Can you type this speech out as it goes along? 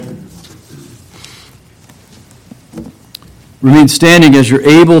Remain standing as you're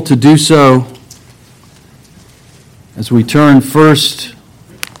able to do so as we turn first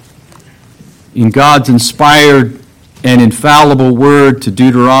in God's inspired and infallible word to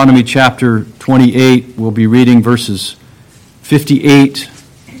Deuteronomy chapter 28. We'll be reading verses 58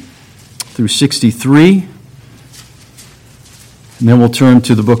 through 63. And then we'll turn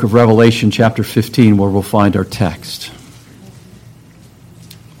to the book of Revelation chapter 15 where we'll find our text.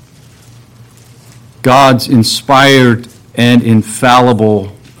 God's inspired and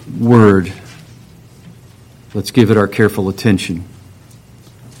infallible word. Let's give it our careful attention.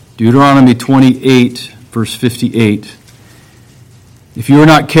 Deuteronomy 28, verse 58. If you are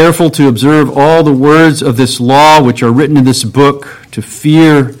not careful to observe all the words of this law which are written in this book, to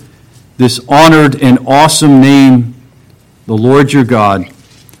fear this honored and awesome name, the Lord your God,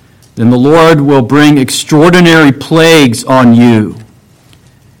 then the Lord will bring extraordinary plagues on you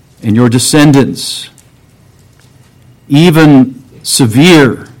and your descendants, even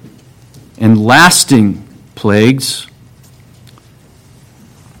severe and lasting plagues.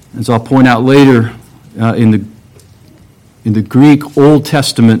 As I'll point out later, in the Greek Old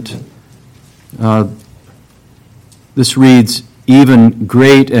Testament, this reads, even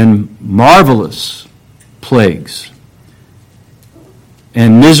great and marvelous plagues,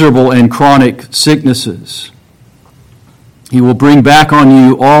 and miserable and chronic sicknesses. He will bring back on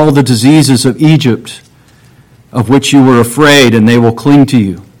you all the diseases of Egypt, of which you were afraid, and they will cling to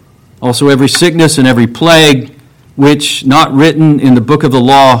you. Also every sickness and every plague, which not written in the book of the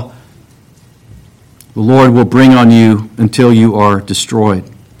law, the Lord will bring on you until you are destroyed.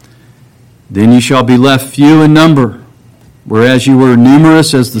 Then you shall be left few in number, whereas you were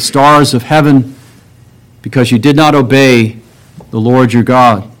numerous as the stars of heaven, because you did not obey the Lord your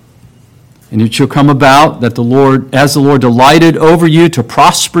God. And it shall come about that the Lord, as the Lord delighted over you to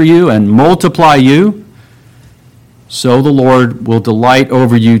prosper you and multiply you, so the Lord will delight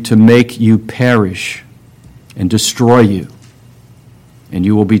over you to make you perish and destroy you. And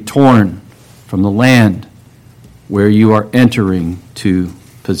you will be torn from the land where you are entering to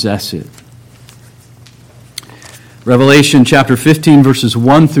possess it. Revelation chapter 15, verses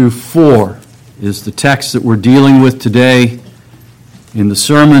 1 through 4 is the text that we're dealing with today in the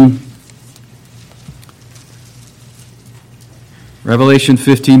sermon. Revelation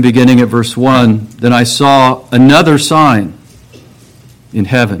 15, beginning at verse 1, Then I saw another sign in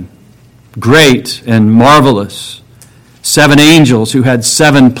heaven, great and marvelous, 7 angels who had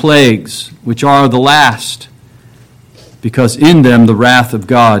 7 plagues, which are the last, because in them the wrath of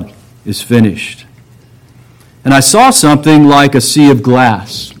God is finished. And I saw something like a sea of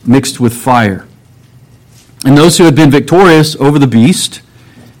glass mixed with fire. And those who had been victorious over the beast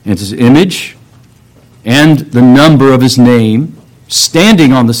and his image and the number of his name,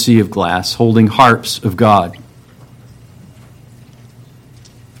 standing on the sea of glass, holding harps of God.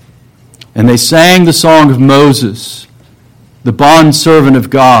 And they sang the song of Moses, the bondservant of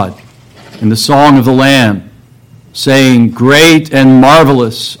God, and the song of the Lamb, saying, Great and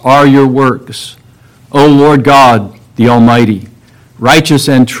marvelous are your works, O Lord God, the Almighty. Righteous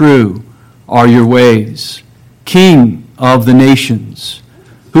and true are your ways, King of the nations.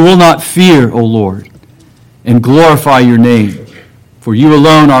 Who will not fear, O Lord, and glorify your name? For you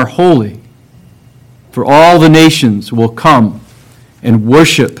alone are holy. For all the nations will come and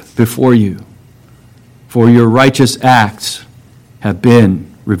worship before you, for your righteous acts have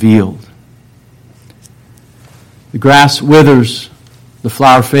been revealed. The grass withers, the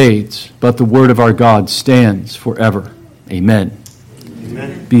flower fades, but the word of our God stands forever. Amen.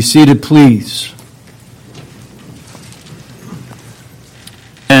 Amen. Be seated, please.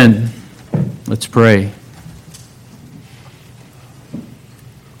 And let's pray.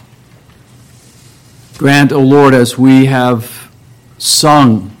 Grant, O Lord, as we have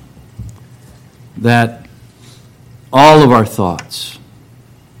sung, that all of our thoughts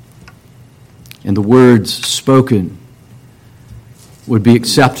and the words spoken would be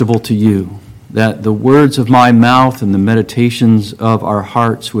acceptable to you, that the words of my mouth and the meditations of our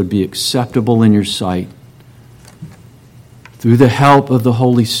hearts would be acceptable in your sight, through the help of the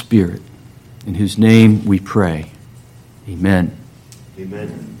Holy Spirit, in whose name we pray. Amen.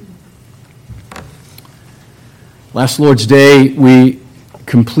 Amen. Last Lord's Day, we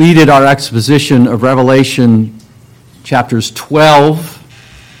completed our exposition of Revelation chapters 12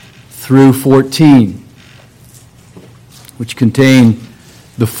 through 14, which contain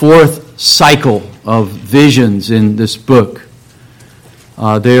the 4th cycle of visions in this book.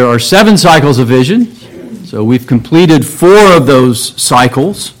 There are 7 cycles of vision, so we've completed 4 of those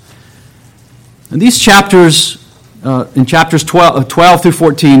cycles. And these chapters, in chapters 12 through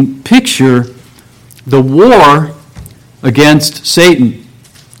 14, picture the war against Satan.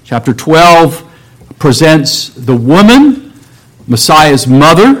 Chapter 12 presents the woman, Messiah's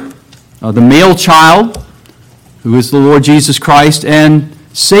mother, the male child, who is the Lord Jesus Christ, and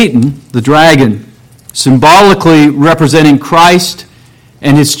Satan, the dragon, symbolically representing Christ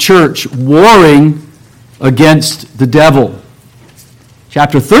and his church warring against the devil.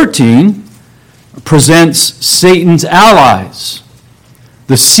 Chapter 13 presents Satan's allies,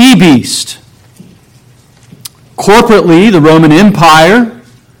 the sea beast, corporately the Roman Empire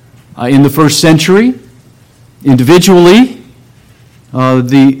in the first century, individually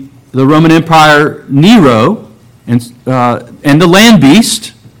the Roman Empire Nero, and the land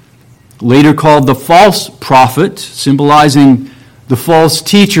beast, later called the false prophet, symbolizing the false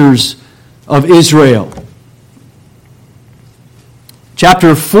teachers of Israel.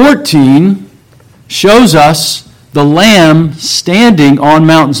 Chapter 14 shows us the Lamb standing on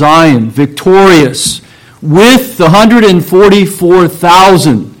Mount Zion, victorious, with the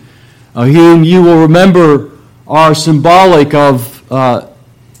 144,000, whom you will remember are symbolic of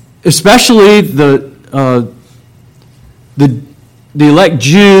especially the elect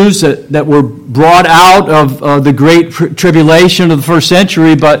Jews that were brought out of the great tribulation of the first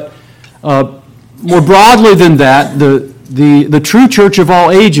century, but more broadly than that, the true church of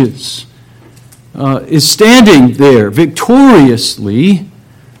all ages is standing there victoriously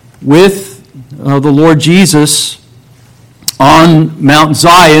with the Lord Jesus on Mount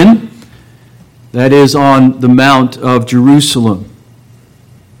Zion, that is, on the Mount of Jerusalem.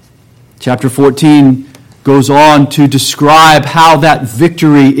 Chapter 14 goes on to describe how that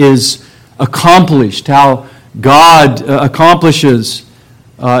victory is accomplished, how God accomplishes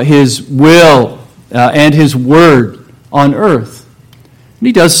His will and His word on earth. And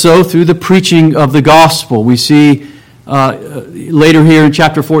He does so through the preaching of the gospel. We see later here in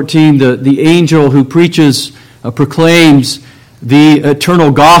chapter 14 the angel who preaches, proclaims the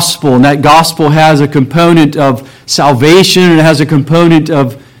eternal gospel, and that gospel has a component of salvation and it has a component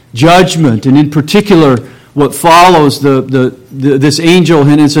of judgment, and in particular what follows this angel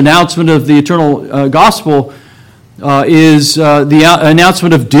in his announcement of the eternal gospel is the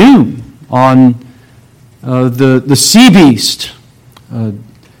announcement of doom on the sea beast,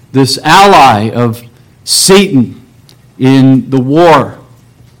 this ally of Satan in the war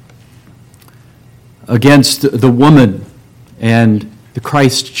against the woman and the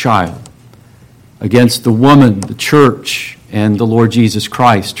Christ child, against the woman, the church, and the Lord Jesus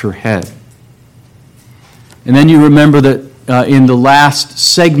Christ, her head. And then you remember that in the last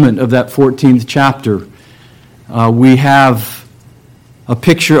segment of that 14th chapter, we have a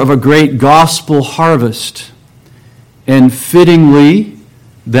picture of a great gospel harvest. And fittingly,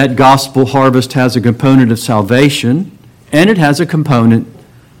 that gospel harvest has a component of salvation, and it has a component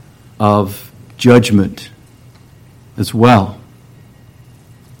of judgment as well.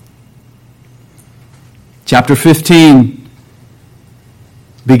 Chapter 15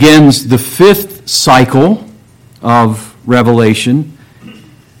 begins the fifth cycle of Revelation,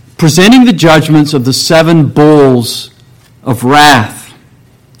 presenting the judgments of the seven bowls of wrath.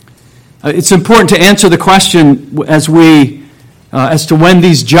 It's important to answer the question as to when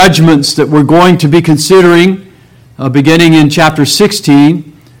these judgments that we're going to be considering, beginning in chapter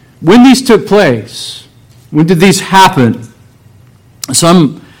 16, when these took place. When did these happen?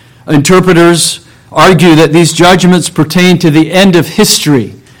 Some interpreters argue that these judgments pertain to the end of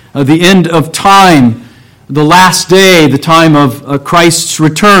history, the end of time, the last day, the time of Christ's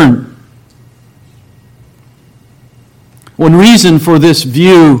return. One reason for this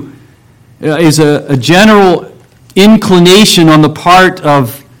view is a general inclination on the part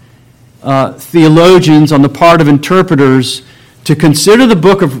of theologians, on the part of interpreters, to consider the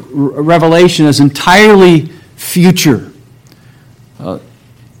book of Revelation as entirely future.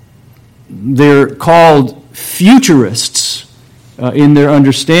 They're called futurists in their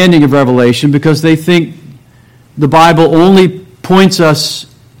understanding of Revelation because they think the Bible only points us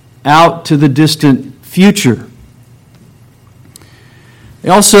out to the distant future. They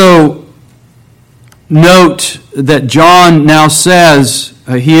also note that John now says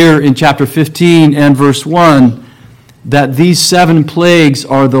here in chapter 15 and verse 1 that these seven plagues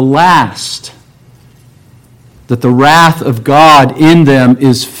are the last, that the wrath of God in them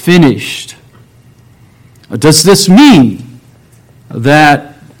is finished. Does this mean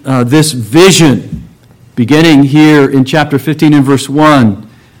that this vision, beginning here in chapter 15 and verse 1,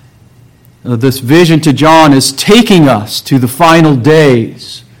 this vision to John is taking us to the final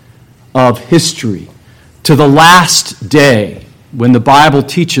days of history, to the last day when the Bible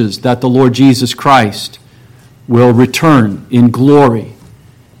teaches that the Lord Jesus Christ will return in glory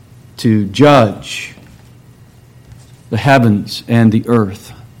to judge the heavens and the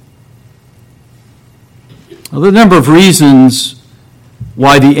earth? Well, there are a number of reasons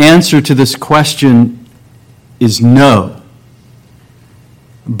why the answer to this question is no.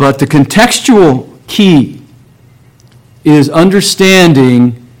 But the contextual key is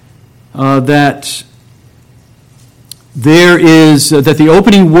understanding that the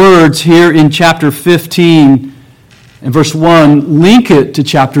opening words here in chapter 15 and verse 1 link it to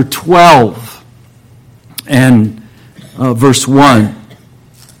chapter 12 and verse 1.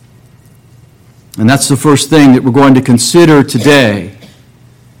 And that's the first thing that we're going to consider today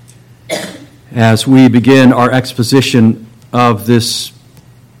as we begin our exposition of this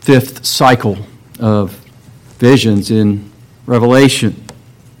fifth cycle of visions in Revelation.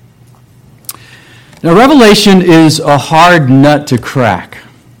 Now, Revelation is a hard nut to crack.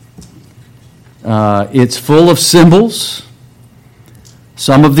 It's full of symbols.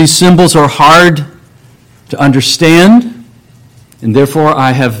 Some of these symbols are hard to understand, and therefore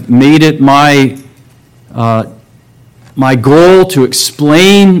I have made it my goal to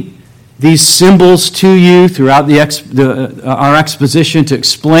explain these symbols to you throughout our exposition, to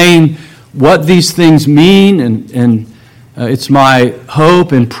explain what these things mean, and it's my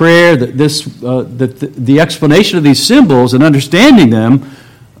hope and prayer that the explanation of these symbols and understanding them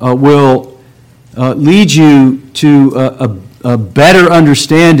will lead you to a better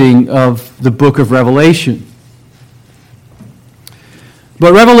understanding of the book of Revelation.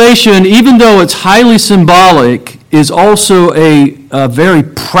 But Revelation, even though it's highly symbolic, is also a very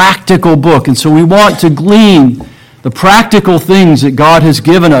practical book. And so we want to glean the practical things that God has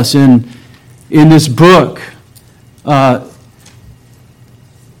given us in this book.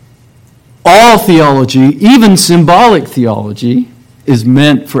 All theology, even symbolic theology, is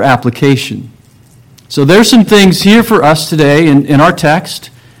meant for application. So there's some things here for us today in our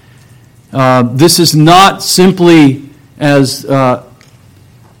text. This is not simply as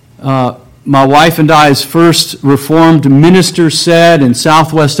my wife and I's first Reformed minister said in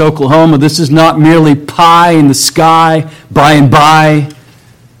Southwest Oklahoma, this is not merely pie in the sky, by and by.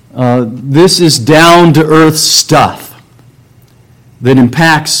 This is down-to-earth stuff that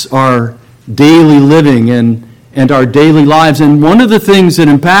impacts our daily living and our daily lives. And one of the things that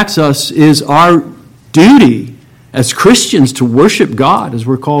impacts us is our duty as Christians to worship God as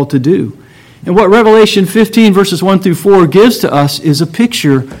we're called to do. And what Revelation 15 verses 1 through 4 gives to us is a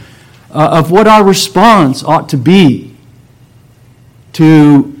picture of what our response ought to be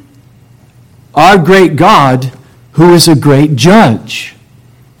to our great God, who is a great judge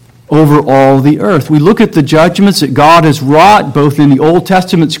over all the earth. We look at the judgments that God has wrought, both in the Old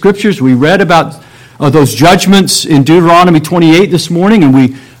Testament scriptures. We read about those judgments in Deuteronomy 28 this morning, and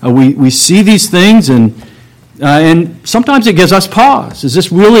we see these things, and sometimes it gives us pause. Is he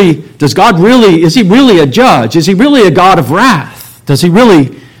really a judge? Is he really a God of wrath? Does he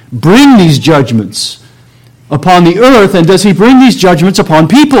really bring these judgments upon the earth, and does he bring these judgments upon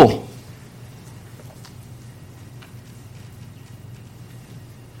people?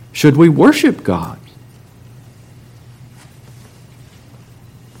 Should we worship God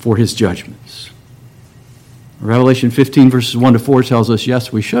for his judgments? Revelation 15 verses 1 to 4 tells us,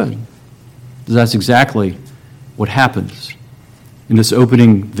 yes, we should. That's exactly what happens in this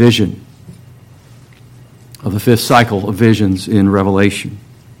opening vision of the fifth cycle of visions in Revelation.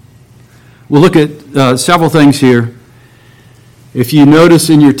 We'll look at several things here. If you notice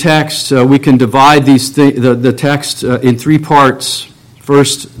in your text, we can divide the text in three parts.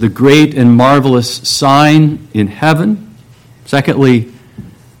 First, the great and marvelous sign in heaven. Secondly,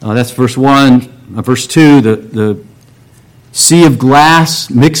 that's verse 1. Verse 2, the sea of glass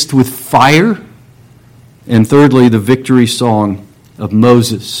mixed with fire. And thirdly, the victory song of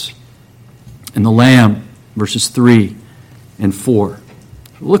Moses and the Lamb, verses 3 and 4.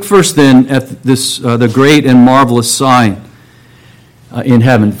 Look first then at this the great and marvelous sign in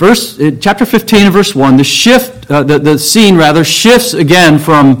heaven. Chapter 15 and verse 1, the scene shifts again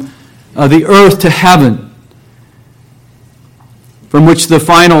from the earth to heaven, from which the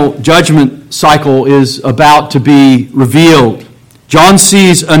final judgment cycle is about to be revealed. John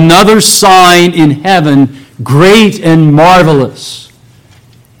sees another sign in heaven, great and marvelous.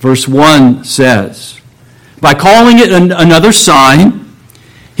 Verse 1 says, by calling it another sign,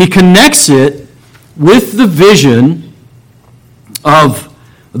 he connects it with the vision of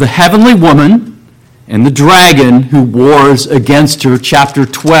the heavenly woman and the dragon who wars against her, chapter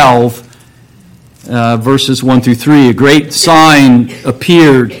 12, verses 1 through 3. A great sign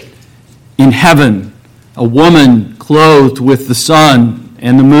appeared in heaven, a woman clothed with the sun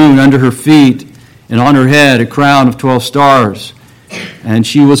and the moon under her feet, and on her head a crown of 12 stars. And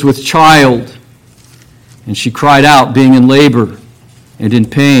she was with child And she cried out, being in labor and in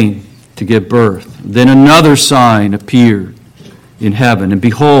pain to give birth. Then another sign appeared in heaven, and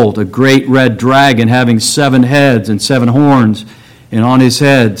behold, a great red dragon having 7 heads and 7 horns, and on his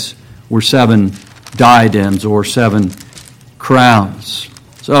heads were 7 diadems, or 7 crowns.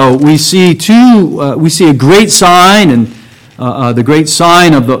 So we see a great sign, and the great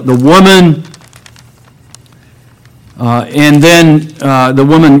sign of the woman, and then the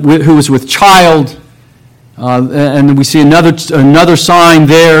woman who was with child. And we see another sign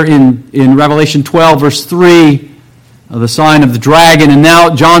there in Revelation 12, verse 3, the sign of the dragon. And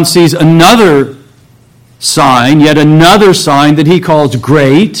now John sees another sign, yet another sign that he calls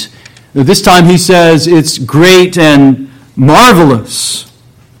great. This time he says it's great and marvelous.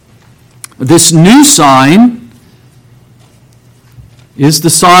 This new sign is the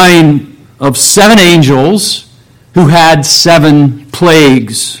sign of 7 angels who had 7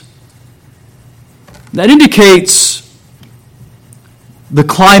 plagues. That indicates the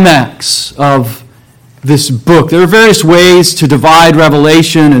climax of this book. There are various ways to divide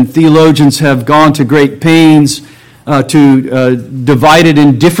Revelation, and theologians have gone to great pains to divide it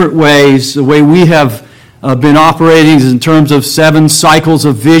in different ways. The way we have been operating is in terms of 7 cycles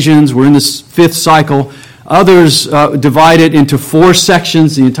of visions. We're in this 5th cycle. Others divide it into 4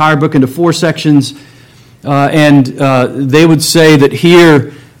 sections, the entire book into 4 sections, and they would say that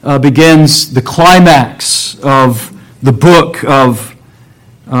here begins the climax of the book of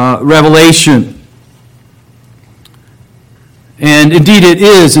Revelation. And indeed it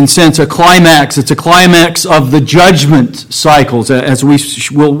is, in a sense, a climax. It's a climax of the judgment cycles, as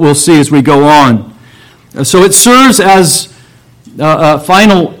we'll see as we go on. So it serves as a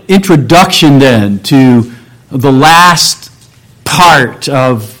final introduction then to the last part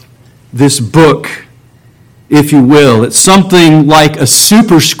of this book, if you will. It's something like a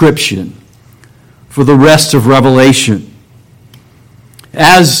superscription for the rest of Revelation.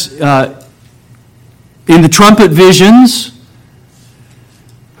 As in the trumpet visions,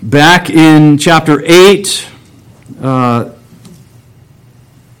 back in chapter 8,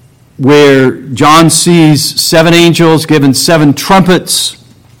 where John sees 7 angels given 7 trumpets,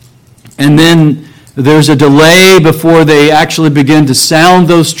 and then there's a delay before they actually begin to sound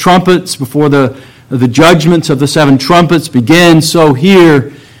those trumpets, before the judgments of the 7 trumpets begin. So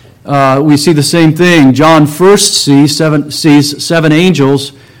here we see the same thing. John first sees 7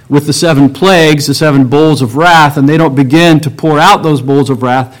 angels with the 7 plagues, the 7 bowls of wrath, and they don't begin to pour out those bowls of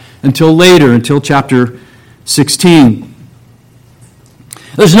wrath until later, until chapter 16.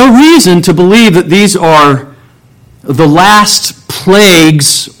 There's no reason to believe that these are the last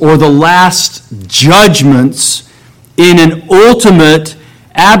plagues or the last judgments in an ultimate,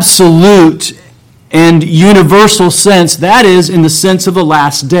 absolute, and universal sense. That is, in the sense of the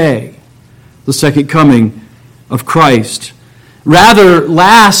last day, the second coming of Christ. Rather,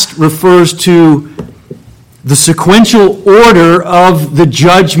 last refers to the sequential order of the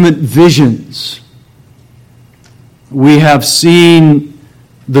judgment visions. We have seen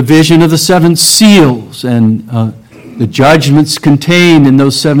the vision of the 7 seals and the judgments contained in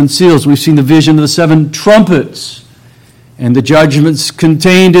those 7 seals. We've seen the vision of the 7 trumpets and the judgments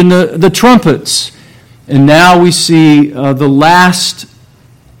contained in the trumpets. And now we see the last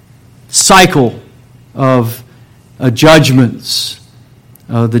cycle of judgments,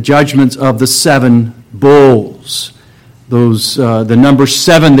 the judgments of the 7 bowls. Those, the number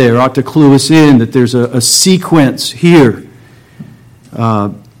 7 there ought to clue us in that there's a sequence here.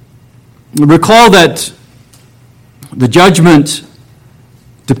 Recall that the judgment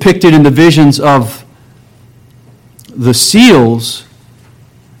depicted in the visions of the seals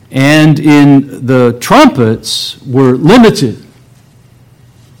and in the trumpets were limited.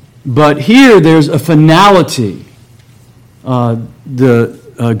 But here there's a finality.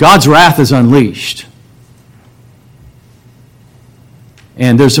 God's wrath is unleashed.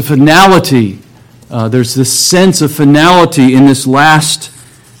 And there's a finality. There's this sense of finality in this last,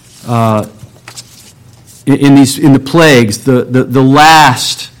 in the plagues, the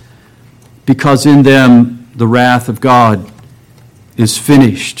last, because in them the wrath of God is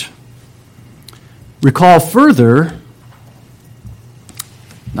finished. Recall further,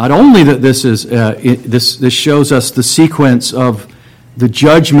 not only that this is this shows us the sequence of the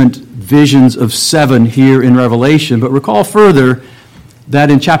judgment visions of 7 here in Revelation, but recall further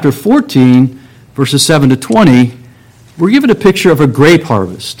that in chapter 14, verses 7 to 20, we're given a picture of a grape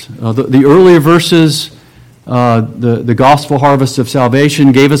harvest. The earlier verses, the gospel harvest of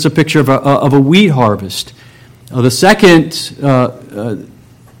salvation, gave us a picture of a wheat harvest. The second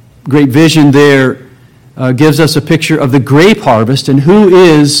great vision there gives us a picture of the grape harvest and who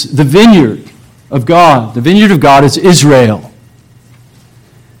is the vineyard. of God. The vineyard of God is Israel.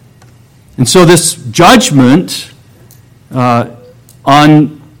 And so this judgment in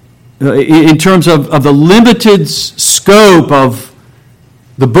terms of the limited scope of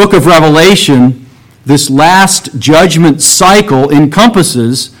the book of Revelation, this last judgment cycle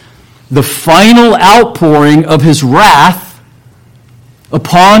encompasses the final outpouring of his wrath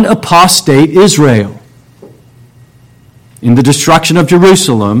upon apostate Israel in the destruction of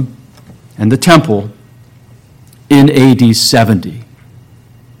Jerusalem and the temple in AD 70.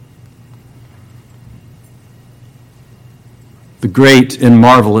 The great and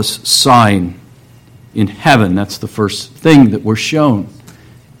marvelous sign in heaven. That's the first thing that we're shown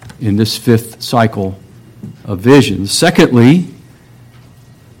in this fifth cycle of visions. Secondly,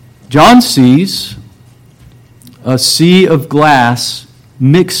 John sees a sea of glass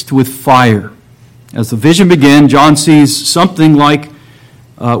mixed with fire. As the vision begins, John sees something like,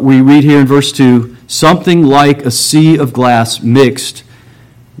 we read here in verse 2, something like a sea of glass mixed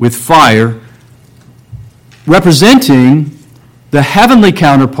with fire, representing the heavenly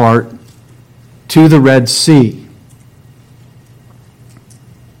counterpart to the Red Sea.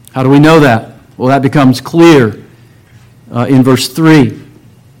 How do we know that? Well, that becomes clear in verse 3.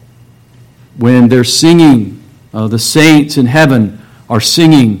 When they're singing, the saints in heaven are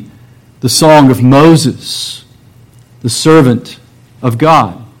singing the song of Moses, the servant of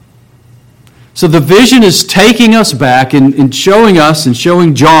God. So the vision is taking us back and showing us and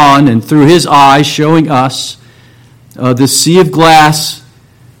showing John, and through his eyes showing us this sea of glass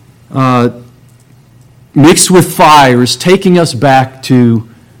mixed with fire is taking us back to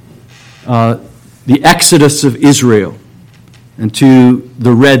the exodus of Israel and to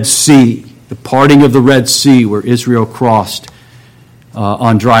the Red Sea, the parting of the Red Sea where Israel crossed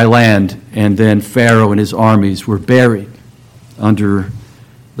on dry land, and then Pharaoh and his armies were buried under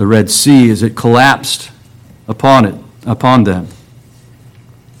the Red Sea as it collapsed upon them.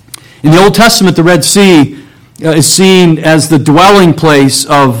 In the Old Testament, the Red Sea is seen as the dwelling place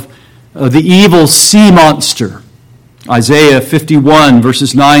of the evil sea monster. Isaiah 51,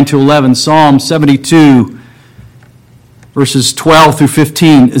 verses 9 to 11, Psalm 72, verses 12 through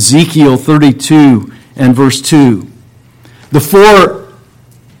 15, Ezekiel 32 and verse 2. The four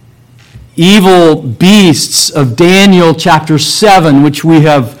evil beasts of Daniel chapter 7, which we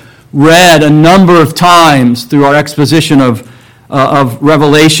have read a number of times through our exposition of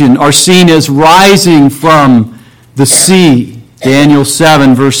Revelation, are seen as rising from the sea. Daniel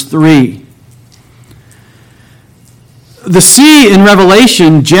 7, verse 3. The sea in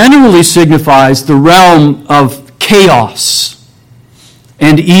Revelation generally signifies the realm of chaos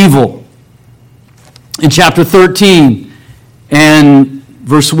and evil. In chapter 13 and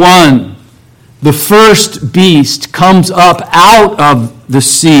verse 1, the first beast comes up out of the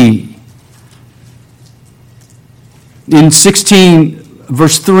sea. In 16,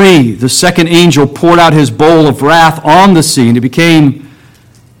 verse 3, the second angel poured out his bowl of wrath on the sea, and it became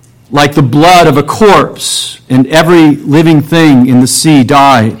like the blood of a corpse, and every living thing in the sea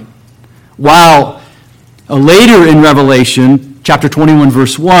died. While later in Revelation, chapter 21,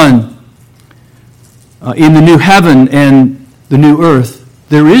 verse 1, in the new heaven and the new earth,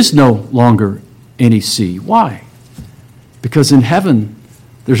 there is no longer any sea. Why? Because in heaven,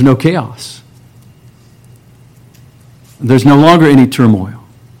 there's no chaos. There's no longer any turmoil.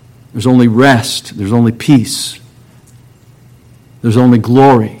 There's only rest. There's only peace. There's only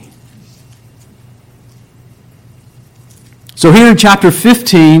glory. So here in chapter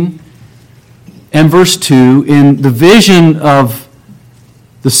 15 and verse 2, in the vision of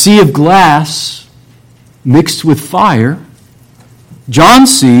the sea of glass mixed with fire, John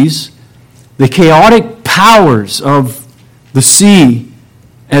sees the chaotic powers of the sea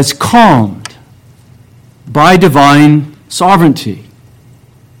as calmed by divine sovereignty.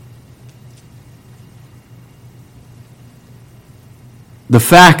 The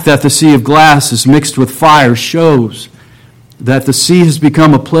fact that the sea of glass is mixed with fire shows that the sea has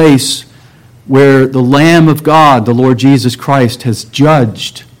become a place where the Lamb of God, the Lord Jesus Christ, has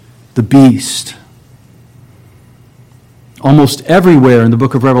judged the beast. Almost everywhere in the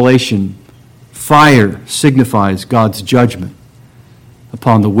book of Revelation, fire signifies God's judgment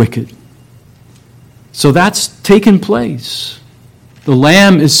upon the wicked. So that's taken place. The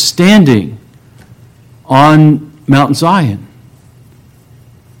Lamb is standing on Mount Zion.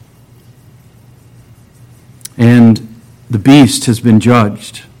 And the beast has been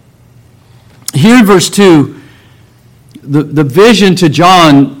judged. Here in verse 2, the vision to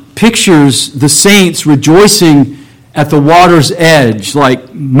John pictures the saints rejoicing at the water's edge,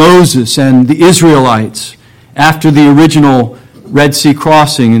 like Moses and the Israelites after the original Red Sea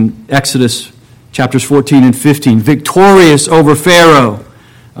crossing in Exodus chapters 14 and 15, victorious over Pharaoh,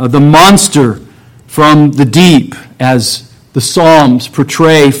 the monster from the deep, as the Psalms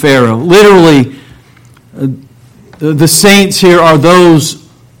portray Pharaoh. Literally, the saints here are those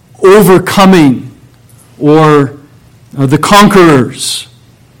overcoming, or the conquerors,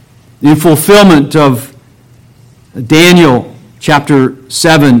 in fulfillment of Daniel chapter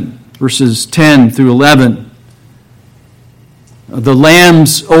 7, verses 10 through 11. The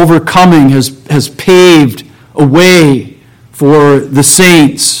Lamb's overcoming has paved a way for the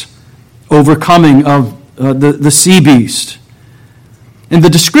saints' overcoming of the sea beast. And the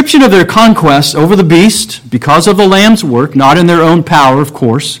description of their conquest over the beast, because of the Lamb's work, not in their own power, of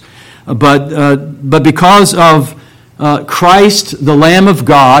course, but because of Christ, the Lamb of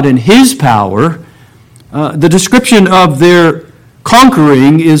God, and His power, the description of their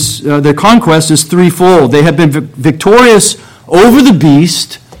their conquest is threefold. They have been victorious over the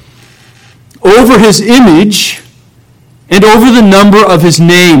beast, over his image, and over the number of his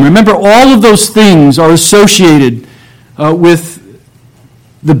name. Remember, all of those things are associated with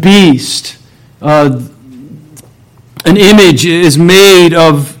the beast. An image is made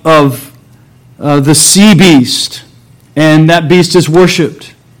of the sea beast, and that beast is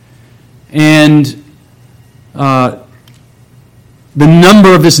worshipped. And the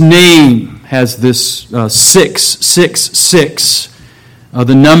number of his name has this 666.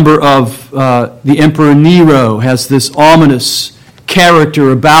 The number of the Emperor Nero has this ominous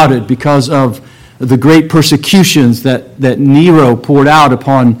character about it because of the great persecutions that Nero poured out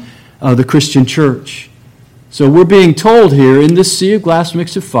upon the Christian church. So we're being told here in this sea of glass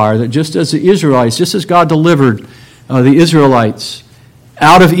mixed with fire that just as the Israelites, just as God delivered the Israelites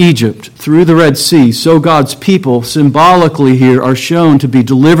out of Egypt through the Red Sea, so God's people symbolically here are shown to be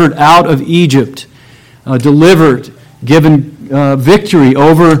delivered out of Egypt, given victory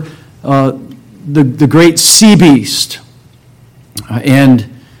over the great sea beast, and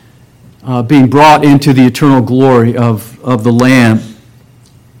being brought into the eternal glory of the Lamb.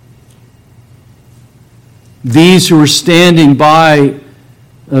 These who are standing by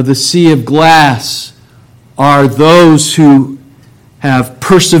the sea of glass are those who have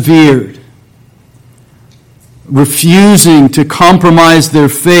persevered, refusing to compromise their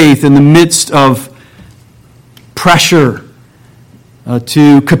faith in the midst of pressure,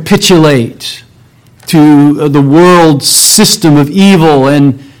 to capitulate to the world's system of evil,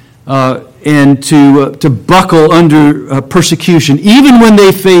 and to buckle under persecution, even when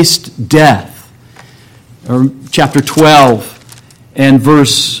they faced death. Chapter 12 and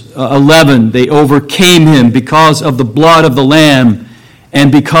verse 11, they overcame him because of the blood of the Lamb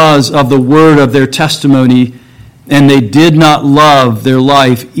and because of the word of their testimony, and they did not love their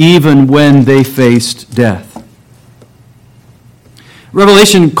life even when they faced death.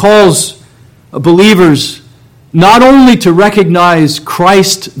 Revelation calls believers not only to recognize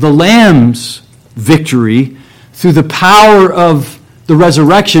Christ the Lamb's victory through the power of the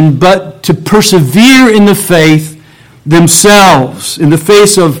resurrection, but to persevere in the faith themselves in the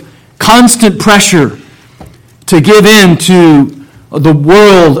face of constant pressure to give in to the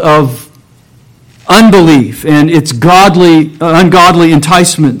world of unbelief and its ungodly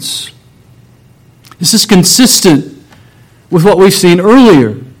enticements. This is consistent with what we've seen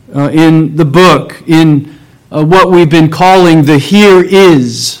earlier in the book, in what we've been calling the "here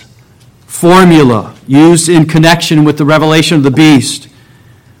is" formula, used in connection with the revelation of the beast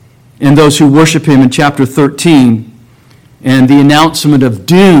and those who worship him in chapter 13, and the announcement of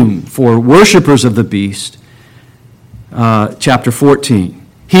doom for worshipers of the beast, chapter 14.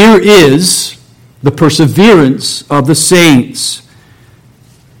 Here is the perseverance of the saints,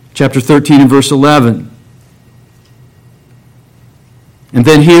 chapter 13 and verse 11. And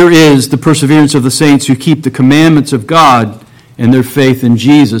then here is the perseverance of the saints who keep the commandments of God and their faith in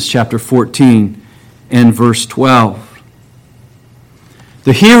Jesus, chapter 14 and verse 12.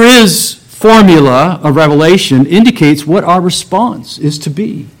 The "here is" formula of Revelation indicates what our response is to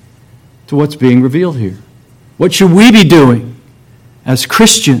be to what's being revealed here. What should we be doing as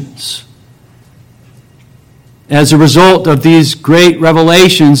Christians as a result of these great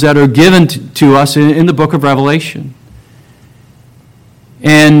revelations that are given to us in the book of Revelation?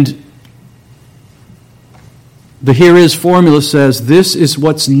 And the "here is" formula says this is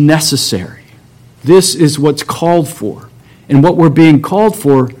what's necessary. This is what's called for. And what we're being called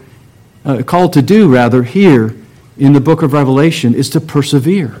to do here in the book of Revelation is to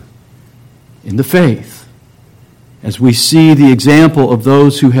persevere in the faith as we see the example of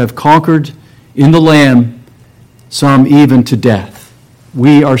those who have conquered in the Lamb, some even to death.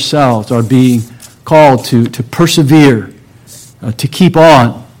 We ourselves are being called to persevere, to keep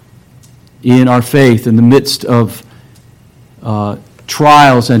on in our faith in the midst of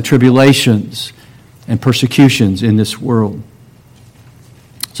trials and tribulations and persecutions in this world.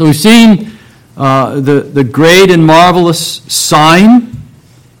 So we've seen the great and marvelous sign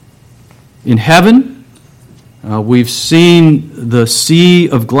in heaven. We've seen the sea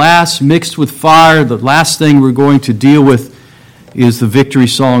of glass mixed with fire. The last thing we're going to deal with is the victory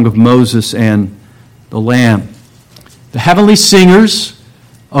song of Moses and the Lamb. The heavenly singers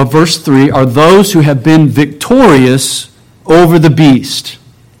of verse 3 are those who have been victorious over the beast.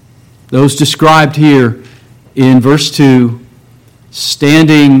 Those described here in verse 2,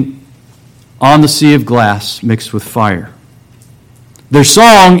 standing on the sea of glass mixed with fire. Their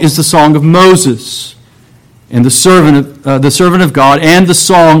song is the song of Moses and the servant of God, and the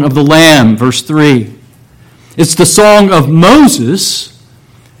song of the Lamb, verse 3. It's the song of Moses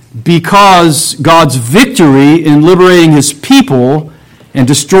because God's victory in liberating his people and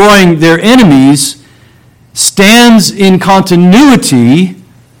destroying their enemies stands in continuity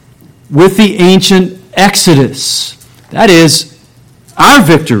with the ancient Exodus. That is, our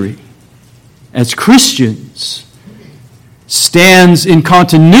victory as Christians stands in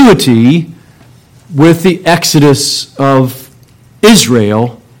continuity with the exodus of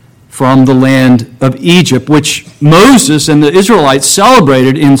Israel from the land of Egypt, which Moses and the Israelites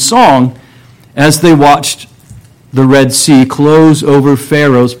celebrated in song as they watched the Red Sea close over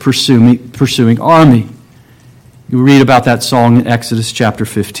Pharaoh's pursuing army. You read about that song in Exodus chapter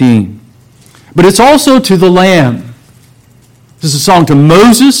 15. But it's also to the Lamb. This is a song to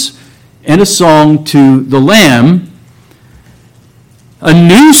Moses and a song to the Lamb. A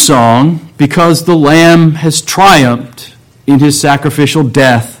new song because the Lamb has triumphed in his sacrificial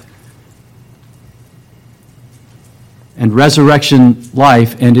death and resurrection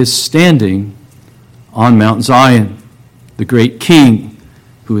life and is standing on Mount Zion, the great King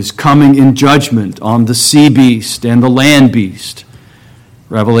who is coming in judgment on the sea beast and the land beast.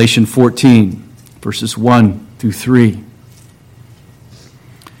 Revelation 14, verses 1 through 3.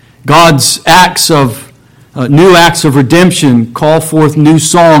 God's new acts of redemption call forth new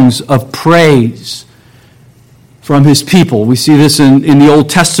songs of praise from his people. We see this in the Old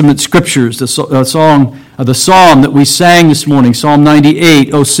Testament scriptures, the psalm that we sang this morning, Psalm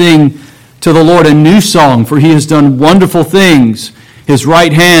 98. Oh, sing to the Lord a new song, for he has done wonderful things. His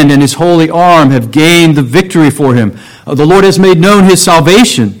right hand and his holy arm have gained the victory for him. The Lord has made known his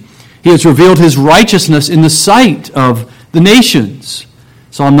salvation. He has revealed his righteousness in the sight of the nations.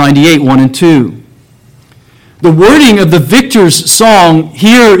 Psalm 98, 1 and 2. The wording of the victor's song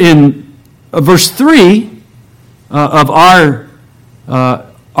here in verse 3 of our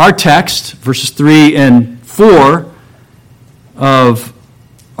text, verses 3 and 4 of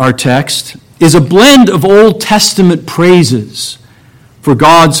our text, is a blend of Old Testament praises for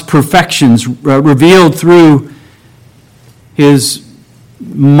God's perfections revealed through his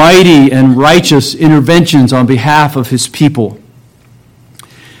mighty and righteous interventions on behalf of his people.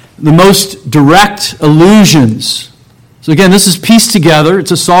 The most direct allusions. So again, this is pieced together. It's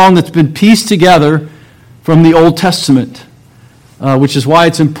a song that's been pieced together from the Old Testament, which is why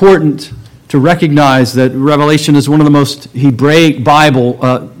it's important to recognize that Revelation is one of the most Hebraic Bible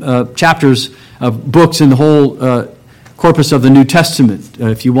chapters of books in the whole corpus of the New Testament.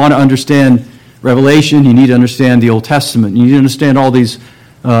 If you want to understand Revelation, you need to understand the Old Testament. You need to understand all these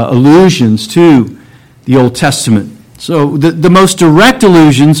allusions to the Old Testament. So the most direct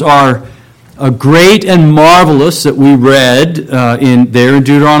allusions are great and marvelous that we read in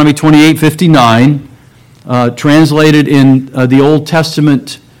Deuteronomy 28:59, translated in the Old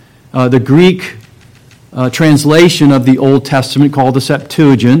Testament, the Greek translation of the Old Testament called the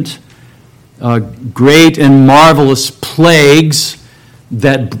Septuagint. Great and marvelous plagues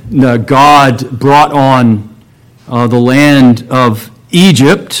that God brought on the land of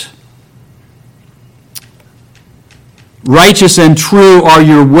Egypt. Righteous and true are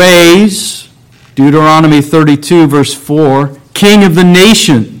your ways, Deuteronomy 32, verse 4. King of the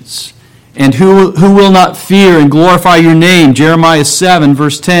nations, and who will not fear and glorify your name, Jeremiah 7,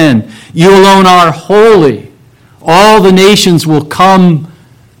 verse 10. You alone are holy. All the nations will come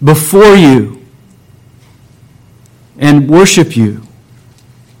before you and worship you.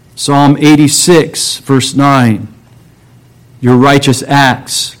 Psalm 86, verse 9. Your righteous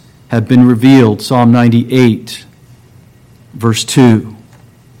acts have been revealed. Psalm 98, verse 2.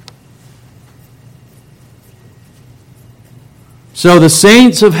 So the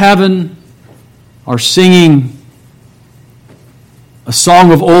saints of heaven are singing a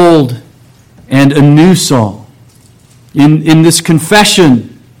song of old and a new song. In this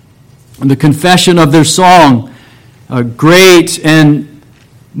confession, in the confession of their song, great and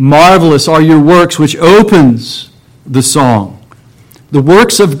marvelous are your works, which opens the song. The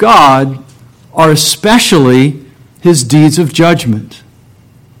works of God are especially his deeds of judgment.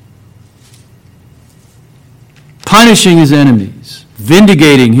 Punishing his enemies,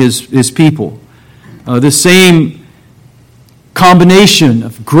 vindicating his people. The same combination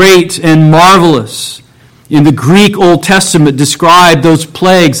of great and marvelous in the Greek Old Testament described those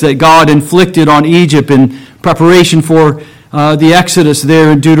plagues that God inflicted on Egypt in preparation for the Exodus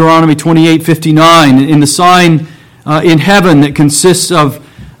there in Deuteronomy 28:59, in the sign in heaven that consists of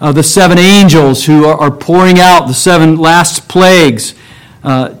the 7 angels who are pouring out the 7 last plagues.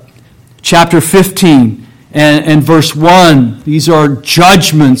 Chapter 15 and verse 1, these are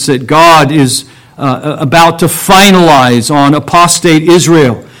judgments that God is about to finalize on apostate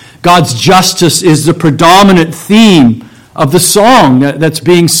Israel. God's justice is the predominant theme of the song that's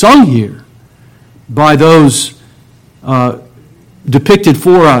being sung here by those depicted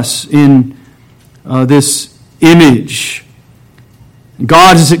for us in this image.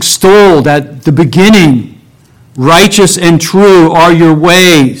 God is extolled at the beginning. Righteous and true are your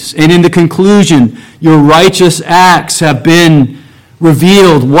ways. And in the conclusion, your righteous acts have been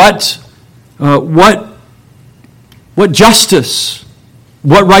revealed. What justice?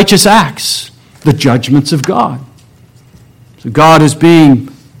 What righteous acts? The judgments of God. So God is being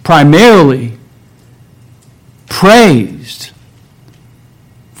primarily praised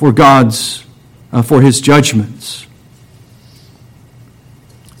for for his judgments.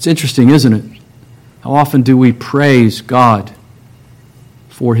 It's interesting, isn't it? How often do we praise God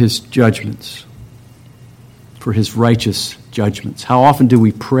for his judgments, for his righteous judgments? How often do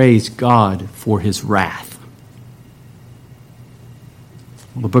we praise God for his wrath?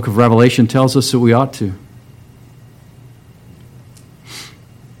 Well, the book of Revelation tells us that we ought to.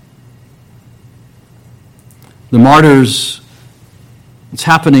 The martyrs, it's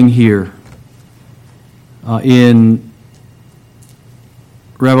happening here in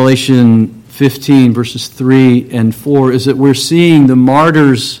Revelation 15, verses 3 and 4, is that we're seeing the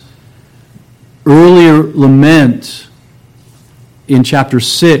martyrs' earlier lament in chapter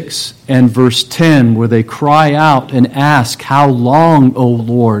 6 and verse 10, where they cry out and ask, "How long, O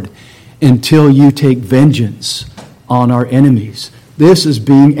Lord, until you take vengeance on our enemies?" This is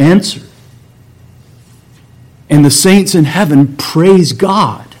being answered. And the saints in heaven praise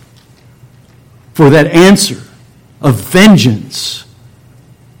God for that answer of vengeance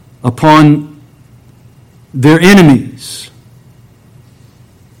upon their enemies.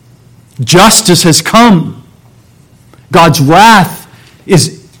 Justice has come. God's wrath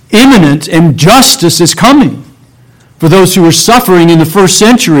is imminent and justice is coming. For those who were suffering in the first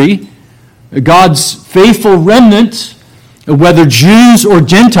century, God's faithful remnant, whether Jews or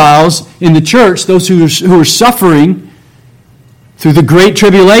Gentiles in the church, those who are suffering through the Great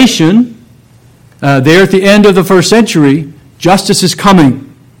Tribulation, there at the end of the first century, justice is coming.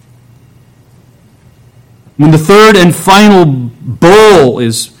 When the third and final bowl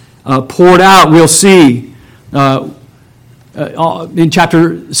is poured out, we'll see in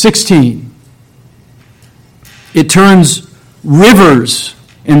chapter 16, it turns rivers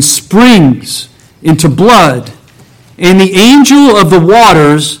and springs into blood. And the angel of the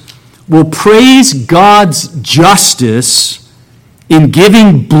waters will praise God's justice in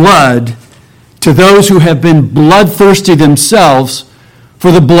giving blood to those who have been bloodthirsty themselves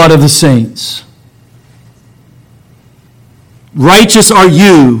for the blood of the saints. Righteous are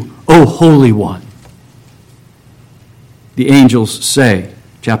you, O Holy One, the angels say,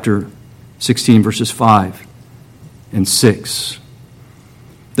 chapter 16, verses 5 and 6.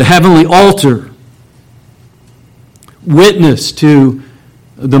 The heavenly altar, witness to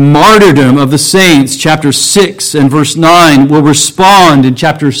the martyrdom of the saints, chapter 6 and verse 9, will respond in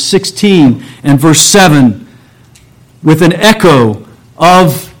chapter 16 and verse 7 with an echo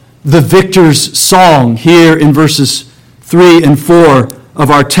of the victor's song here in verses 3 and 4 of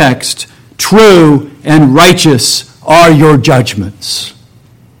our text. True and righteous are your judgments.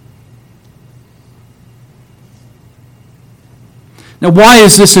 Now, why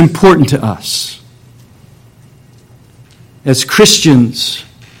is this important to us? As Christians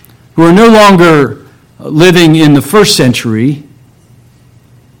who are no longer living in the first century,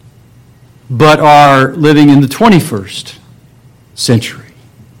 but are living in the 21st century.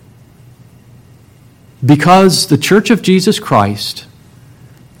 Because the Church of Jesus Christ,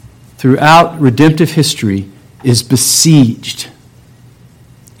 throughout redemptive history, is besieged.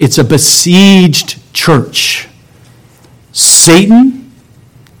 It's a besieged church. Satan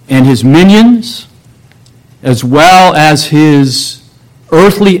and his minions, as well as his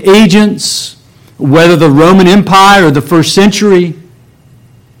earthly agents, whether the Roman Empire or the first century,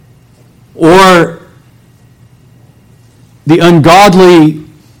 or the ungodly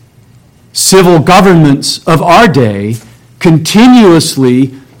civil governments of our day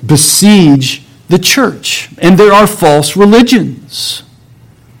continuously besiege the church. And there are false religions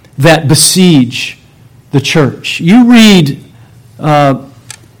that besiege the church. You read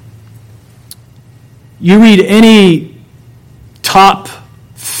any top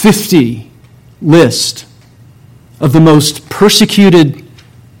 50 list of the most persecuted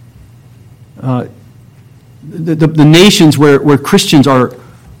the nations where Christians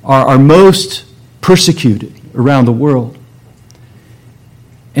are most persecuted around the world.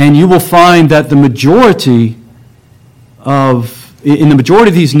 And you will find that in the majority of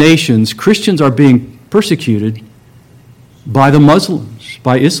these nations, Christians are being persecuted by the Muslims,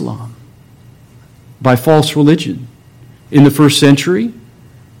 by Islam, by false religion. In the first century,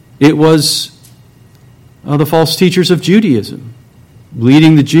 it was the false teachers of Judaism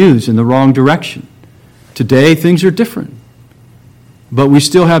leading the Jews in the wrong direction. Today, things are different. But we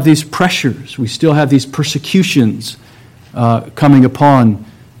still have these pressures. We still have these persecutions coming upon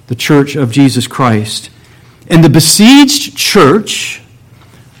the church of Jesus Christ. And the besieged church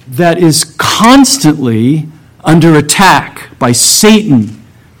that is constantly under attack by Satan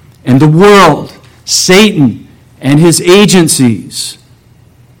and the world, Satan and his agencies,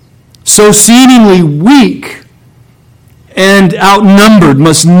 so seemingly weak and outnumbered,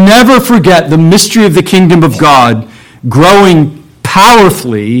 must never forget the mystery of the kingdom of God growing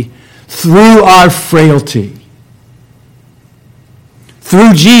powerfully through our frailty.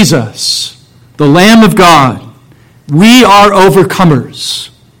 Through Jesus, the Lamb of God, we are overcomers.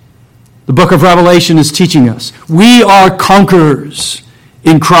 The book of Revelation is teaching us. We are conquerors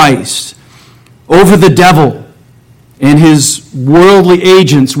in Christ over the devil and his worldly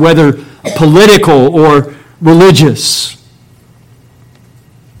agents, whether political or religious,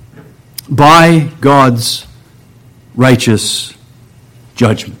 by God's righteous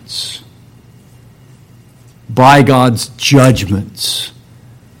judgments. By God's judgments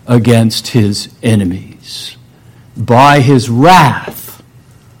against his enemies. By his wrath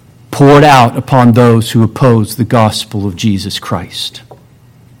poured out upon those who oppose the gospel of Jesus Christ.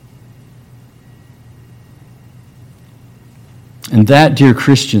 And that, dear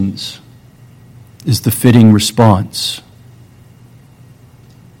Christians, is the fitting response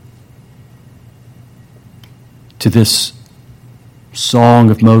to this song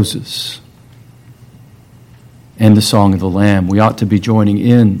of Moses and the song of the Lamb. We ought to be joining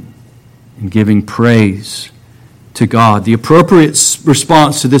in and giving praise to God. The appropriate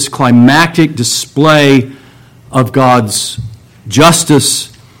response to this climactic display of God's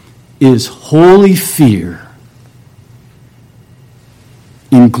justice is holy fear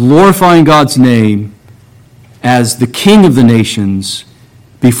in glorifying God's name as the King of the nations,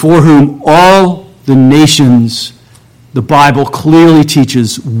 before whom all the nations, the Bible clearly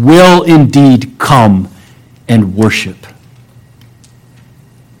teaches, will indeed come and worship.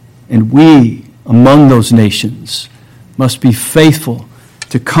 And we, among those nations, must be faithful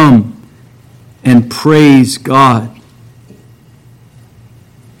to come and praise God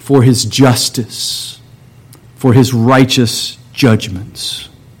for his justice, for his righteous judgments.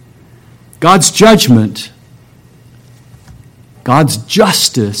 God's judgment, God's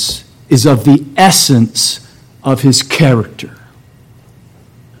justice is of the essence of his character.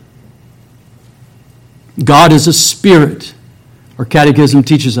 God is a spirit, our catechism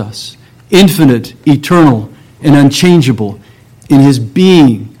teaches us, infinite, eternal, and unchangeable in his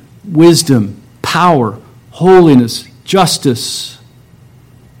being, wisdom, power, holiness, justice,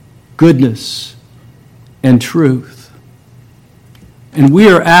 goodness, and truth. And we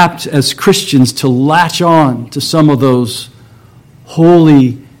are apt as Christians to latch on to some of those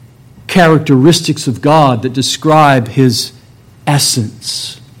holy characteristics of God that describe his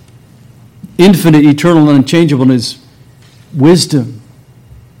essence. Infinite, eternal, and unchangeable in his wisdom,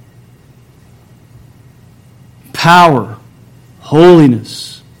 power,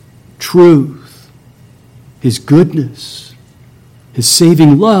 holiness, truth, his goodness, his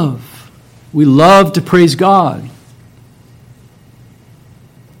saving love. We love to praise God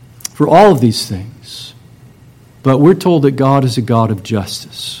for all of these things. But we're told that God is a God of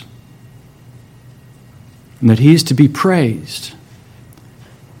justice and that he is to be praised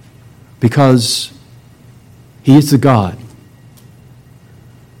because he is the God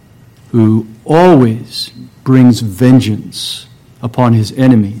who always brings vengeance upon his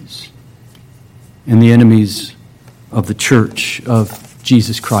enemies and the enemies of the church of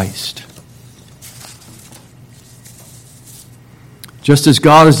Jesus Christ. Just as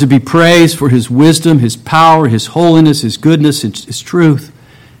God is to be praised for his wisdom, his power, his holiness, his goodness, his truth,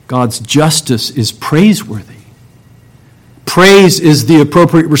 God's justice is praiseworthy. Praise is the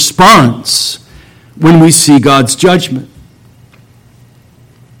appropriate response when we see God's judgment.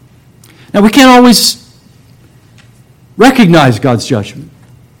 Now, we can't always recognize God's judgment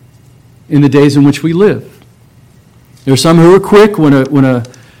in the days in which we live. There are some who are quick when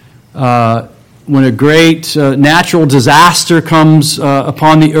a great natural disaster comes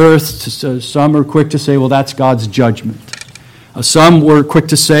upon the earth. Some are quick to say, well, that's God's judgment. Some were quick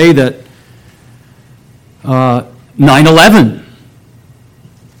to say that 9/11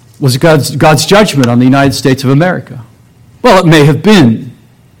 was God's judgment on the United States of America. Well, it may have been.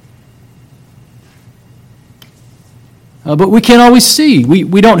 But we can't always see.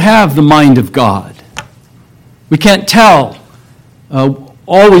 We don't have the mind of God. We can't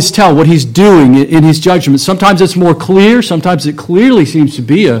always tell what he's doing in his judgment. Sometimes it's more clear. Sometimes it clearly seems to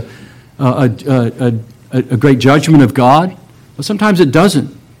be a great judgment of God. But sometimes it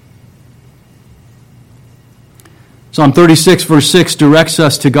doesn't. Psalm 36, verse 6 directs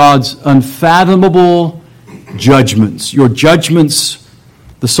us to God's unfathomable judgments. Your judgments,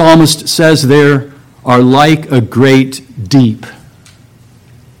 the psalmist says there, are like a great deep.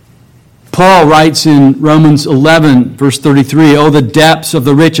 Paul writes in Romans 11, verse 33, "Oh, the depths of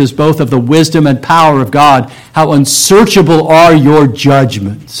the riches, both of the wisdom and power of God. How unsearchable are your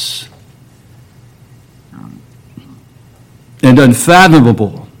judgments, and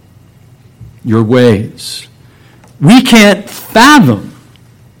unfathomable your ways." We can't fathom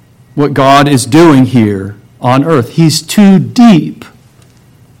what God is doing here on earth. He's too deep,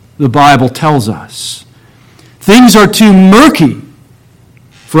 the Bible tells us. Things are too murky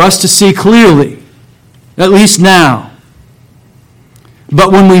for us to see clearly, at least now.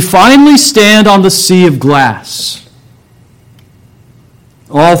 But when we finally stand on the sea of glass,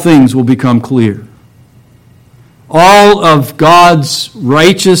 all things will become clear. All of God's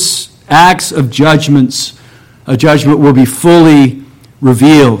righteous acts of judgment will be fully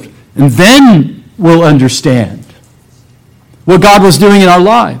revealed. And then we'll understand what God was doing in our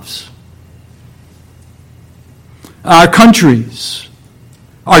lives, our countries,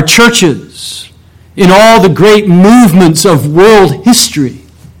 our churches, in all the great movements of world history.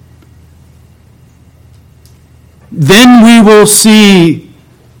 Then we will see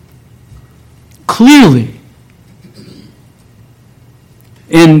clearly,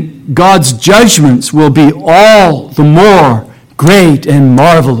 and God's judgments will be all the more great and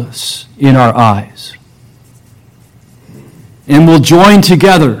marvelous in our eyes. And we'll join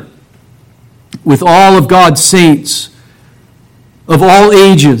together with all of God's saints of all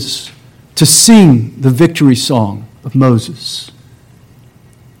ages to sing the victory song of Moses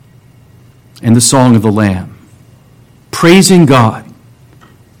and the song of the Lamb, praising God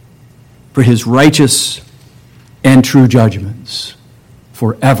for his righteous and true judgments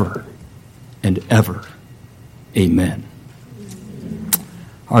forever and ever. Amen.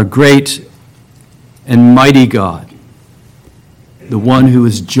 Our great and mighty God, the one who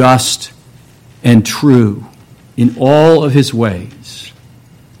is just and true in all of his ways,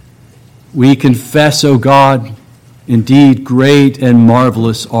 we confess, O God, indeed great and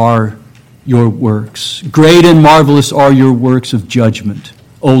marvelous are your works. Great and marvelous are your works of judgment,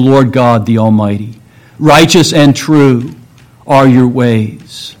 O Lord God the Almighty. Righteous and true are your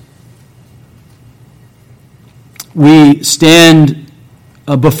ways. We stand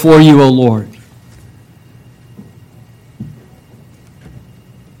before you, O Lord,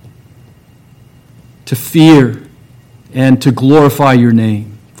 to fear and to glorify your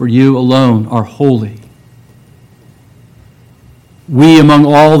name, for you alone are holy. We, among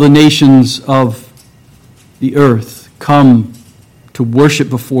all the nations of the earth, come to worship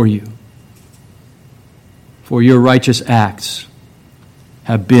before you, for your righteous acts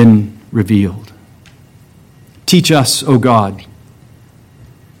have been revealed. Teach us, O God,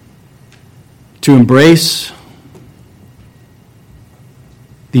 to embrace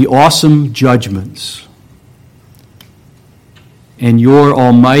the awesome judgments and your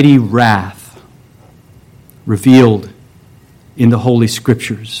almighty wrath revealed in the Holy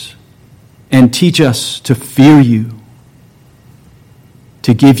Scriptures, and teach us to fear you,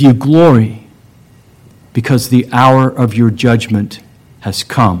 to give you glory, because the hour of your judgment has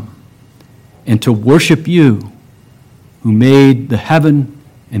come, and to worship you who made the heaven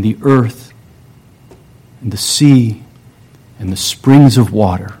and the earth and the sea and the springs of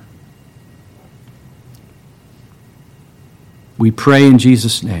water. We pray in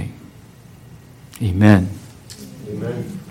Jesus' name. Amen. Amen.